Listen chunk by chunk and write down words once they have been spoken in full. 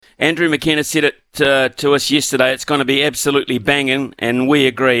Andrew McKenna said it to us yesterday. It's going to be absolutely banging, and we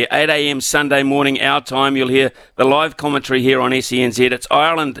agree. 8 a.m. Sunday morning, our time. You'll hear the live commentary here on SENZ. It's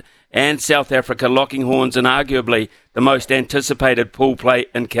Ireland and South Africa locking horns in arguably the most anticipated pool play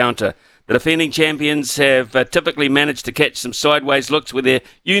encounter. The defending champions have typically managed to catch some sideways looks with their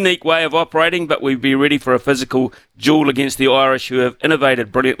unique way of operating, but we'd be ready for a physical duel against the Irish, who have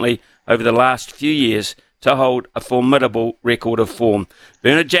innovated brilliantly over the last few years to hold a formidable record of form.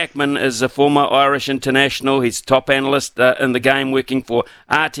 Bernard Jackman is a former Irish international. He's top analyst in the game, working for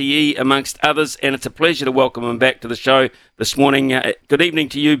RTE amongst others, and it's a pleasure to welcome him back to the show this morning. Good evening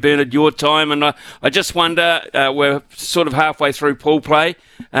to you, Bernard, your time. And I just wonder, we're sort of halfway through pool play.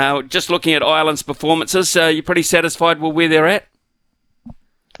 Just looking at Ireland's performances, you're pretty satisfied with where they're at?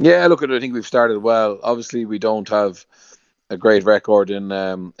 Yeah, look, I think we've started well. Obviously, we don't have a great record in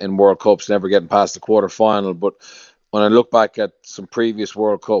World Cups, never getting past the quarter final. But when I look back at some previous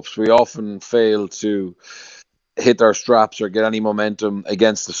World Cups, we often fail to hit our straps or get any momentum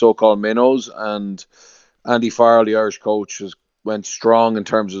against the so-called minnows. And Andy Farrell, the Irish coach, went strong in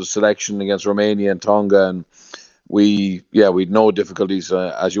terms of selection against Romania and Tonga, and we had no difficulties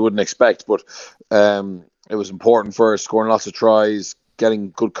as you wouldn't expect. But it was important for us, scoring lots of tries,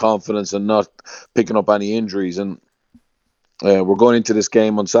 getting good confidence, and not picking up any injuries. And we're going into this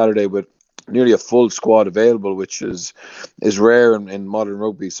game on Saturday with nearly a full squad available, which is rare in modern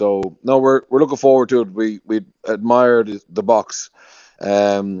rugby. So no, we're looking forward to it. We admire the box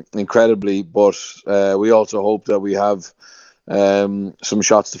incredibly, but we also hope that we have some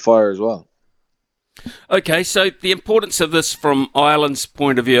shots to fire as well. Okay, so the importance of this from Ireland's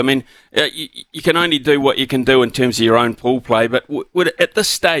point of view, I mean, you can only do what you can do in terms of your own pool play, but at this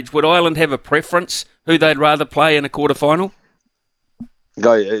stage, would Ireland have a preference who they'd rather play in a quarter-final?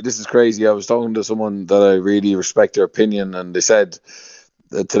 Guy, this is crazy. I was talking to someone that I really respect their opinion, and they said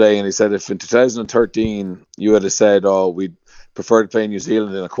today, and they said if in 2013 you had said, "Oh, we'd prefer to play New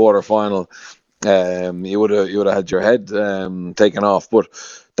Zealand in a quarter final," you would have had your head taken off. But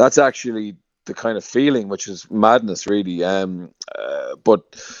that's actually the kind of feeling, which is madness, really. But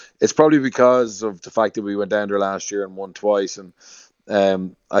it's probably because of the fact that we went down there last year and won twice, and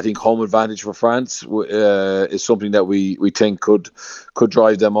I think home advantage for France is something that we think could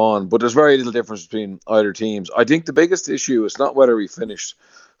drive them on. But there's very little difference between either teams. I think the biggest issue is not whether we finish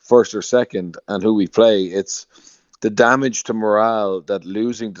first or second and who we play. It's the damage to morale that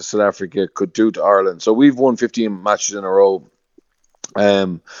losing to South Africa could do to Ireland. So we've won 15 matches in a row.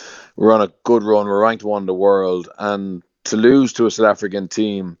 We're on a good run. We're ranked 1 in the world. And to lose to a South African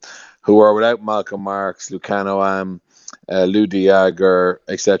team who are without Malcolm Marx, Lucano Am, Lou de Jager,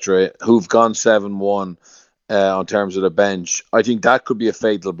 etc., who've gone 7-1 on terms of the bench, I think that could be a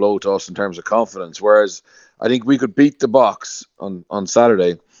fatal blow to us in terms of confidence. Whereas I think we could beat the Boks on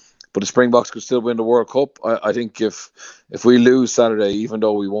Saturday, but the Springboks could still win the World Cup. I think if we lose Saturday, even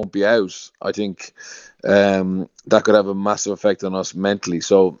though we won't be out, I think that could have a massive effect on us mentally.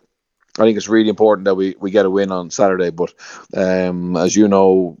 So I think it's really important that we get a win on Saturday. But as you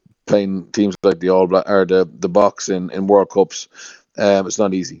know, playing teams like the All Black or the Boks in World Cups, it's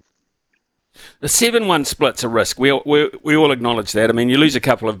not easy. The 7-1 split's a risk. We all acknowledge that. I mean, you lose a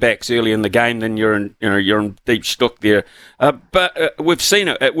couple of backs early in the game, then you're in deep stuck there. But we've seen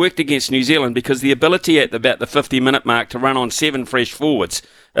it. It worked against New Zealand because the ability at about the 50-minute mark to run on 7 fresh forwards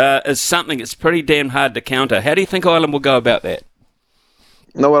is something that's pretty damn hard to counter. How do you think Ireland will go about that?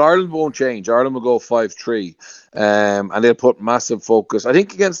 No, well, Ireland won't change. Ireland will go 5-3, and they'll put massive focus. I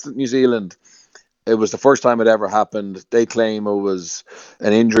think against New Zealand, it was the first time it ever happened. They claim it was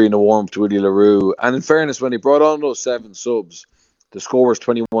an injury in the warm-up to Willie LaRue. And in fairness, when they brought on those 7 subs, the score was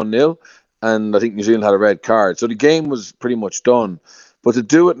 21-0, and I think New Zealand had a red card. So the game was pretty much done. But to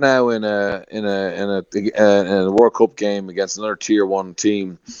do it now in a World Cup game against another Tier 1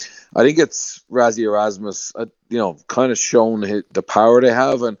 team, I think it's Rassie Erasmus, kind of shown the power they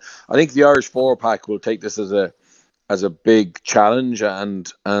have. And I think the Irish 4-pack will take this as a big challenge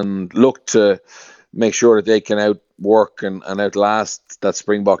and look to make sure that they can outwork and outlast that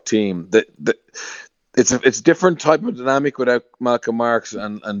Springbok team. It's a different type of dynamic without Malcolm Marx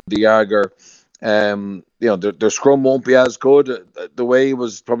and de Jager. Their scrum won't be as good. The way it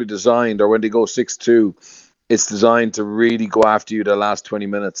was probably designed, or when they go 6-2, it's designed to really go after you the last 20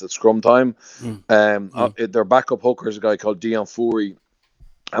 minutes at scrum time. Their backup hooker is a guy called Dion Fourie,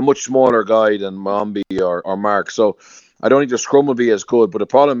 a much smaller guy than Mombi or Mark. So I don't think the scrum will be as good. But the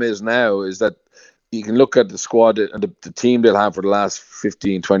problem is now is that you can look at the squad and the team they'll have for the last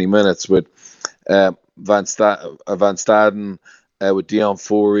 15, 20 minutes with Van Staden, with Dion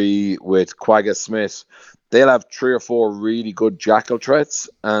Fourie, with Quagga Smith. they'll have 3 or 4 really good jackal threats.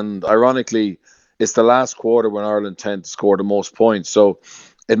 And ironically, it's the last quarter when Ireland tend to score the most points. So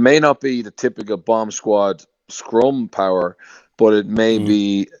it may not be the typical bomb squad scrum power, but it may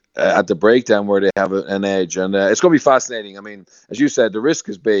be at the breakdown where they have an edge. And it's going to be fascinating. I mean, as you said, the risk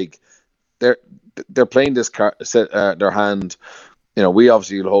is big. They're playing their hand. We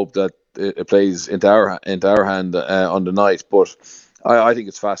obviously will hope that it plays into our hand on the night, but I think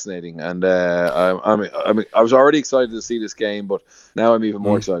it's fascinating, and I was already excited to see this game, but now I'm even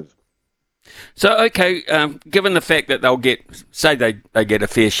more excited. So, okay, given the fact that they'll they get a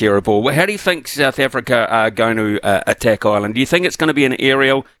fair share of ball, how do you think South Africa are going to attack Ireland? Do you think it's going to be an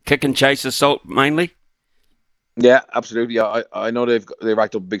aerial kick and chase assault mainly? Yeah, absolutely. I know they've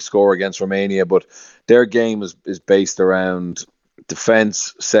racked up a big score against Romania, but their game is based around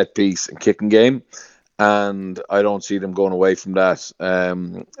defence, set piece, and kicking game, and I don't see them going away from that.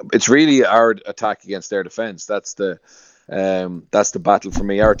 It's really our attack against their defence. That's the battle for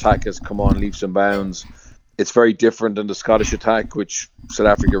me. Our attack has come on leaps and bounds. It's very different than the Scottish attack, which South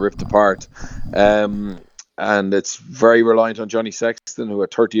Africa ripped apart, and it's very reliant on Johnny Sexton, who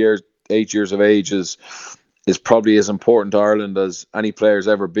at 8 years of age is probably as important to Ireland as any player's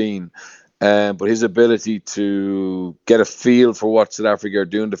ever been. But his ability to get a feel for what South Africa are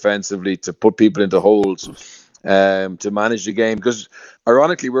doing defensively, to put people into holes, to manage the game. Because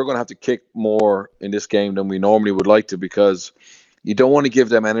ironically, we're going to have to kick more in this game than we normally would like to, because you don't want to give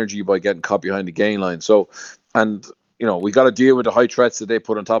them energy by getting caught behind the gain line. So, and we got to deal with the high threats that they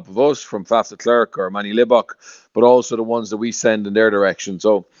put on top of us from Faf de Klerk or Manny Libok, but also the ones that we send in their direction.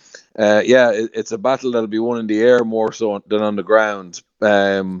 So, it's a battle that'll be won in the air more so than on the ground.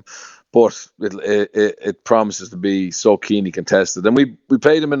 But it promises to be so keenly contested. And we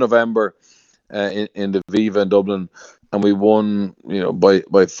played them in November in the Viva in Dublin, and we won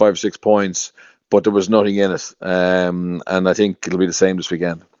by 5 or 6 points, but there was nothing in it. And I think it'll be the same this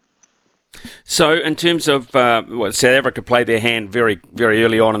weekend. So, in terms of South Africa play their hand very, very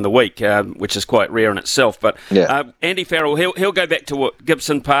early on in the week, which is quite rare in itself. But Andy Farrell, he'll go back to what?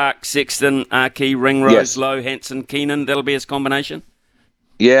 Gibson Park, Sexton, Archie, Ringrose, Lowe, Hansen, Keenan. That'll be his combination.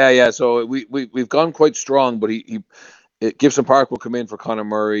 Yeah. So we've gone quite strong, but Gibson Park will come in for Conor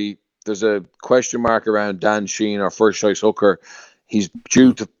Murray. There's a question mark around Dan Sheehan, our first choice hooker. He's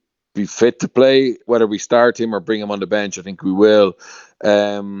due to be fit to play. Whether we start him or bring him on the bench, I think we will.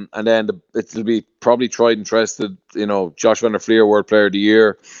 And then it'll be probably tried and trusted. Josh Van der Fleer, World Player of the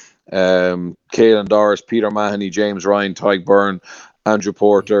Year. Caelan Doris, Peter Mahoney, James Ryan, Tyke Byrne, Andrew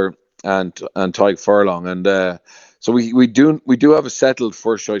Porter, and Tyke Furlong. And so we do have a settled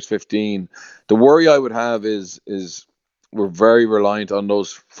first choice 15. The worry I would have is we're very reliant on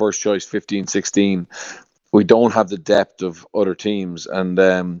those first choice 15, 16. We don't have the depth of other teams, and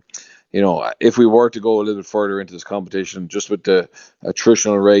if we were to go a little bit further into this competition, just with the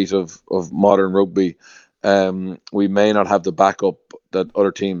attritional rate of modern rugby, we may not have the backup that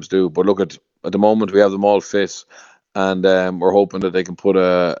other teams do. But look, at the moment we have them all fit, and we're hoping that they can put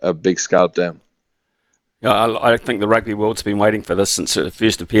a big scalp down. I think the rugby world's been waiting for this since it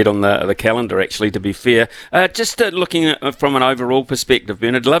first appeared on the calendar, actually, to be fair. Just looking at from an overall perspective,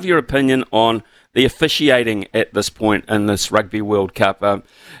 Bernard, I'd love your opinion on the officiating at this point in this Rugby World Cup.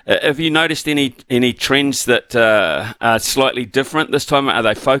 Have you noticed any trends that are slightly different this time? Are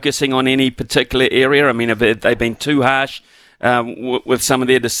they focusing on any particular area? I mean, have they been too harsh with some of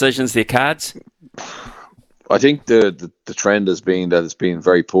their decisions, their cards? I think the trend has been that it's been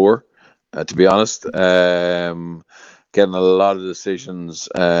very poor. To be honest, getting a lot of decisions,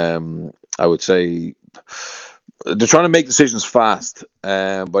 I would say they're trying to make decisions fast,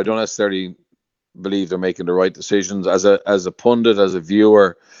 but I don't necessarily believe they're making the right decisions. As a pundit, as a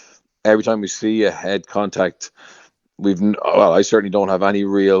viewer, every time we see a head contact, I certainly don't have any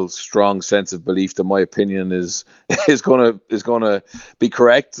real strong sense of belief that my opinion is gonna be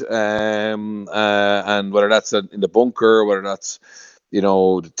correct, and whether that's in the bunker, whether that's the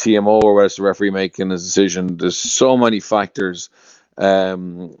TMO, or whether it's the referee making a decision. There's so many factors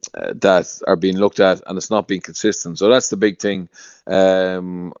that are being looked at, and it's not being consistent. So that's the big thing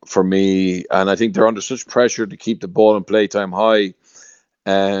for me. And I think they're under such pressure to keep the ball and play time high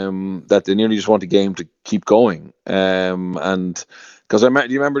that they nearly just want the game to keep going. And because do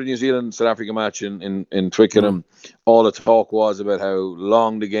you remember the New Zealand South Africa match in Twickenham? All the talk was about how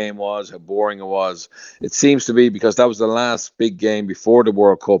long the game was, how boring it was. It seems to be because that was the last big game before the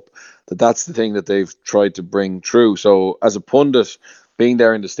World Cup that's the thing that they've tried to bring true. So as a pundit, being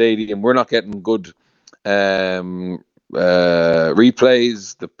there in the stadium, we're not getting good replays.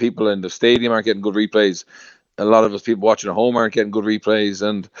 The people in the stadium aren't getting good replays. a lot of us people watching at home aren't getting good replays,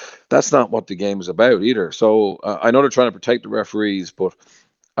 and that's not what the game is about either. So I know they're trying to protect the referees, but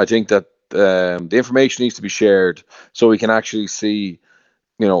I think that the information needs to be shared so we can actually see,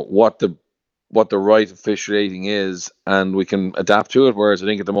 what the right officiating is, and we can adapt to it. Whereas I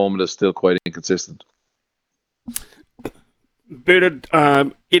think at the moment it's still quite inconsistent. Bernard,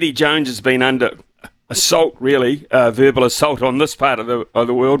 Eddie Jones has been under assault, really, verbal assault on this part of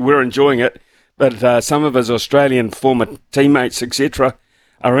the world. We're enjoying it, but some of his Australian former teammates, etc.,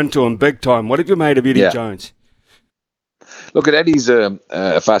 are into him big time. What have you made of Eddie Jones? Look, at Eddie's a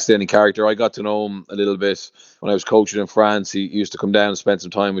fascinating character. I got to know him a little bit when I was coaching in France. He used to come down and spend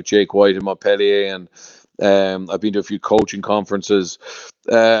some time with Jake White in Montpellier, and I've been to a few coaching conferences.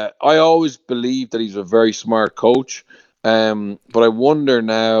 I always believed that he's a very smart coach, but I wonder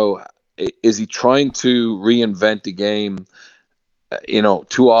now, is he trying to reinvent the game,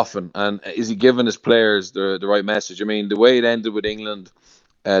 too often? And is he giving his players the right message? I mean, the way it ended with England,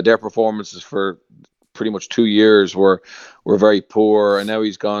 their performances for pretty much 2 years were very poor, and now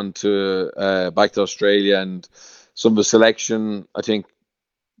he's gone to back to Australia, and some of the selection, I think,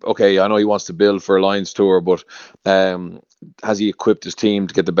 okay, I know he wants to build for a Lions tour, but has he equipped his team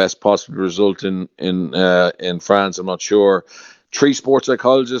to get the best possible result in France? I'm not sure. 3 sports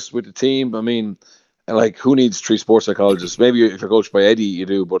psychologists with the team. I mean, like, who needs 3 sports psychologists? Maybe if you're coached by Eddie, you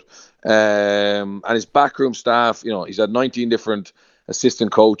do, but and his backroom staff, he's had 19 different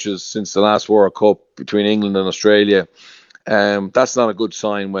assistant coaches since the last World Cup between England and Australia. That's not a good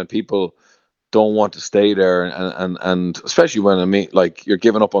sign when people don't want to stay there, and especially when you're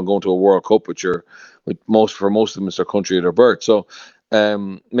giving up on going to a World Cup, for most of them it's their country of their birth. So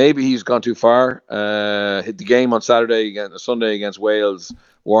maybe he's gone too far. Hit the game on Sunday against Wales,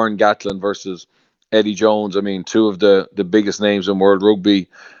 Warren Gatland versus Eddie Jones. I mean, 2 of the biggest names in world rugby.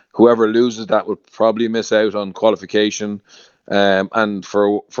 Whoever loses that would probably miss out on qualification. And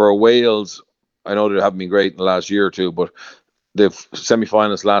for Wales, I know they haven't been great in the last year or two, but the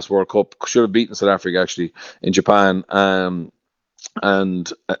semi-finals last World Cup should have beaten South Africa actually in Japan,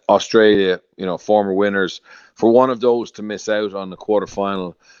 and Australia, former winners. For one of those to miss out on the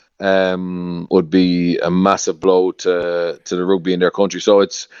quarterfinal would be a massive blow to the rugby in their country. So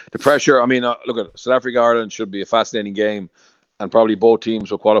it's the pressure. I mean, look at South Africa, Ireland should be a fascinating game, and probably both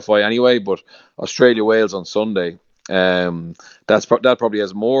teams will qualify anyway. But Australia, Wales on Sunday. That probably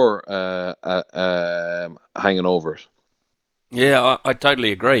has more hanging over it. Yeah, I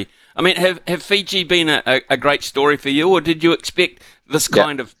totally agree. I mean, have Fiji been a great story for you, or did you expect this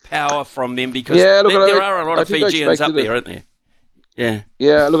kind of power from them? Because there are a lot of Fijians up there, aren't there? Yeah.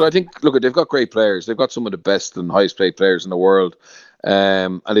 Yeah, they've got great players. They've got some of the best and highest paid players in the world,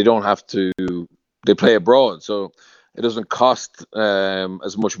 and they don't have to. They play abroad, so it doesn't cost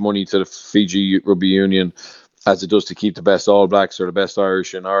as much money to the Fiji Rugby Union as it does to keep the best All Blacks or the best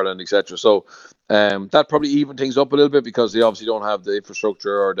Irish in Ireland, etc. So that probably even things up a little bit, because they obviously don't have the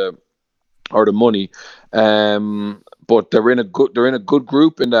infrastructure or the money. But they're in a good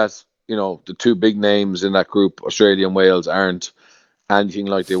group in that, the 2 big names in that group, Australia and Wales, aren't anything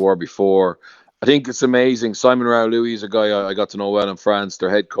like they were before. I think it's amazing. Simon Raoului is a guy I got to know well in France,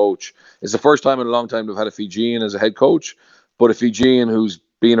 their head coach. It's the first time in a long time they've had a Fijian as a head coach, but a Fijian who's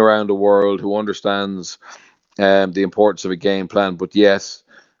been around the world, who understands the importance of a game plan, but yes,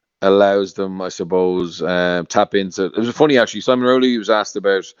 allows them, I suppose, tap into. It was funny actually. Simon Rowley was asked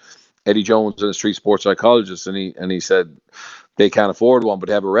about Eddie Jones and his 3 sports psychologists, and he said they can't afford one, but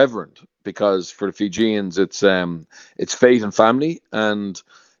they have a reverend, because for the Fijians it's faith and family, and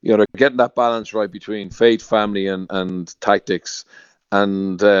they're getting that balance right between faith, family, and tactics,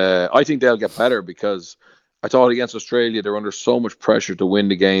 and I think they'll get better, because I thought against Australia they're under so much pressure to win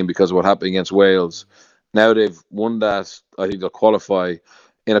the game because of what happened against Wales. Now they've won that, I think they'll qualify.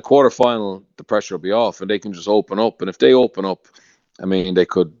 In a quarterfinal, the pressure will be off, and they can just open up. And if they open up, I mean, they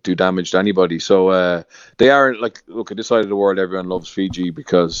could do damage to anybody. So they are, look, at this side of the world, everyone loves Fiji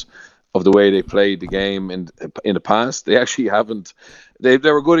because of the way they played the game in the past. They actually haven't. They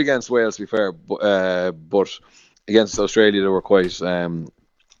were good against Wales, to be fair, but against Australia they were quite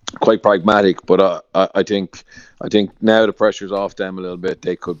pragmatic. But I think now the pressure's off them a little bit.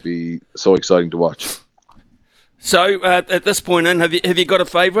 They could be so exciting to watch. So at this point, have you got a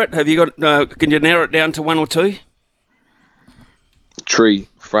favourite? Have you got? Can you narrow it down to 1 or 2? 3: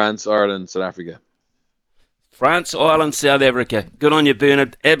 France, Ireland, South Africa. France, Ireland, South Africa. Good on you,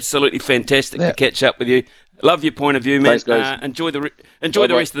 Bernard. Absolutely fantastic to catch up with you. Love your point of view, man. Thanks, guys. Enjoy the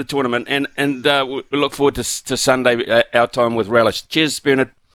rest of the tournament, and we look forward to Sunday, our time with relish. Cheers, Bernard.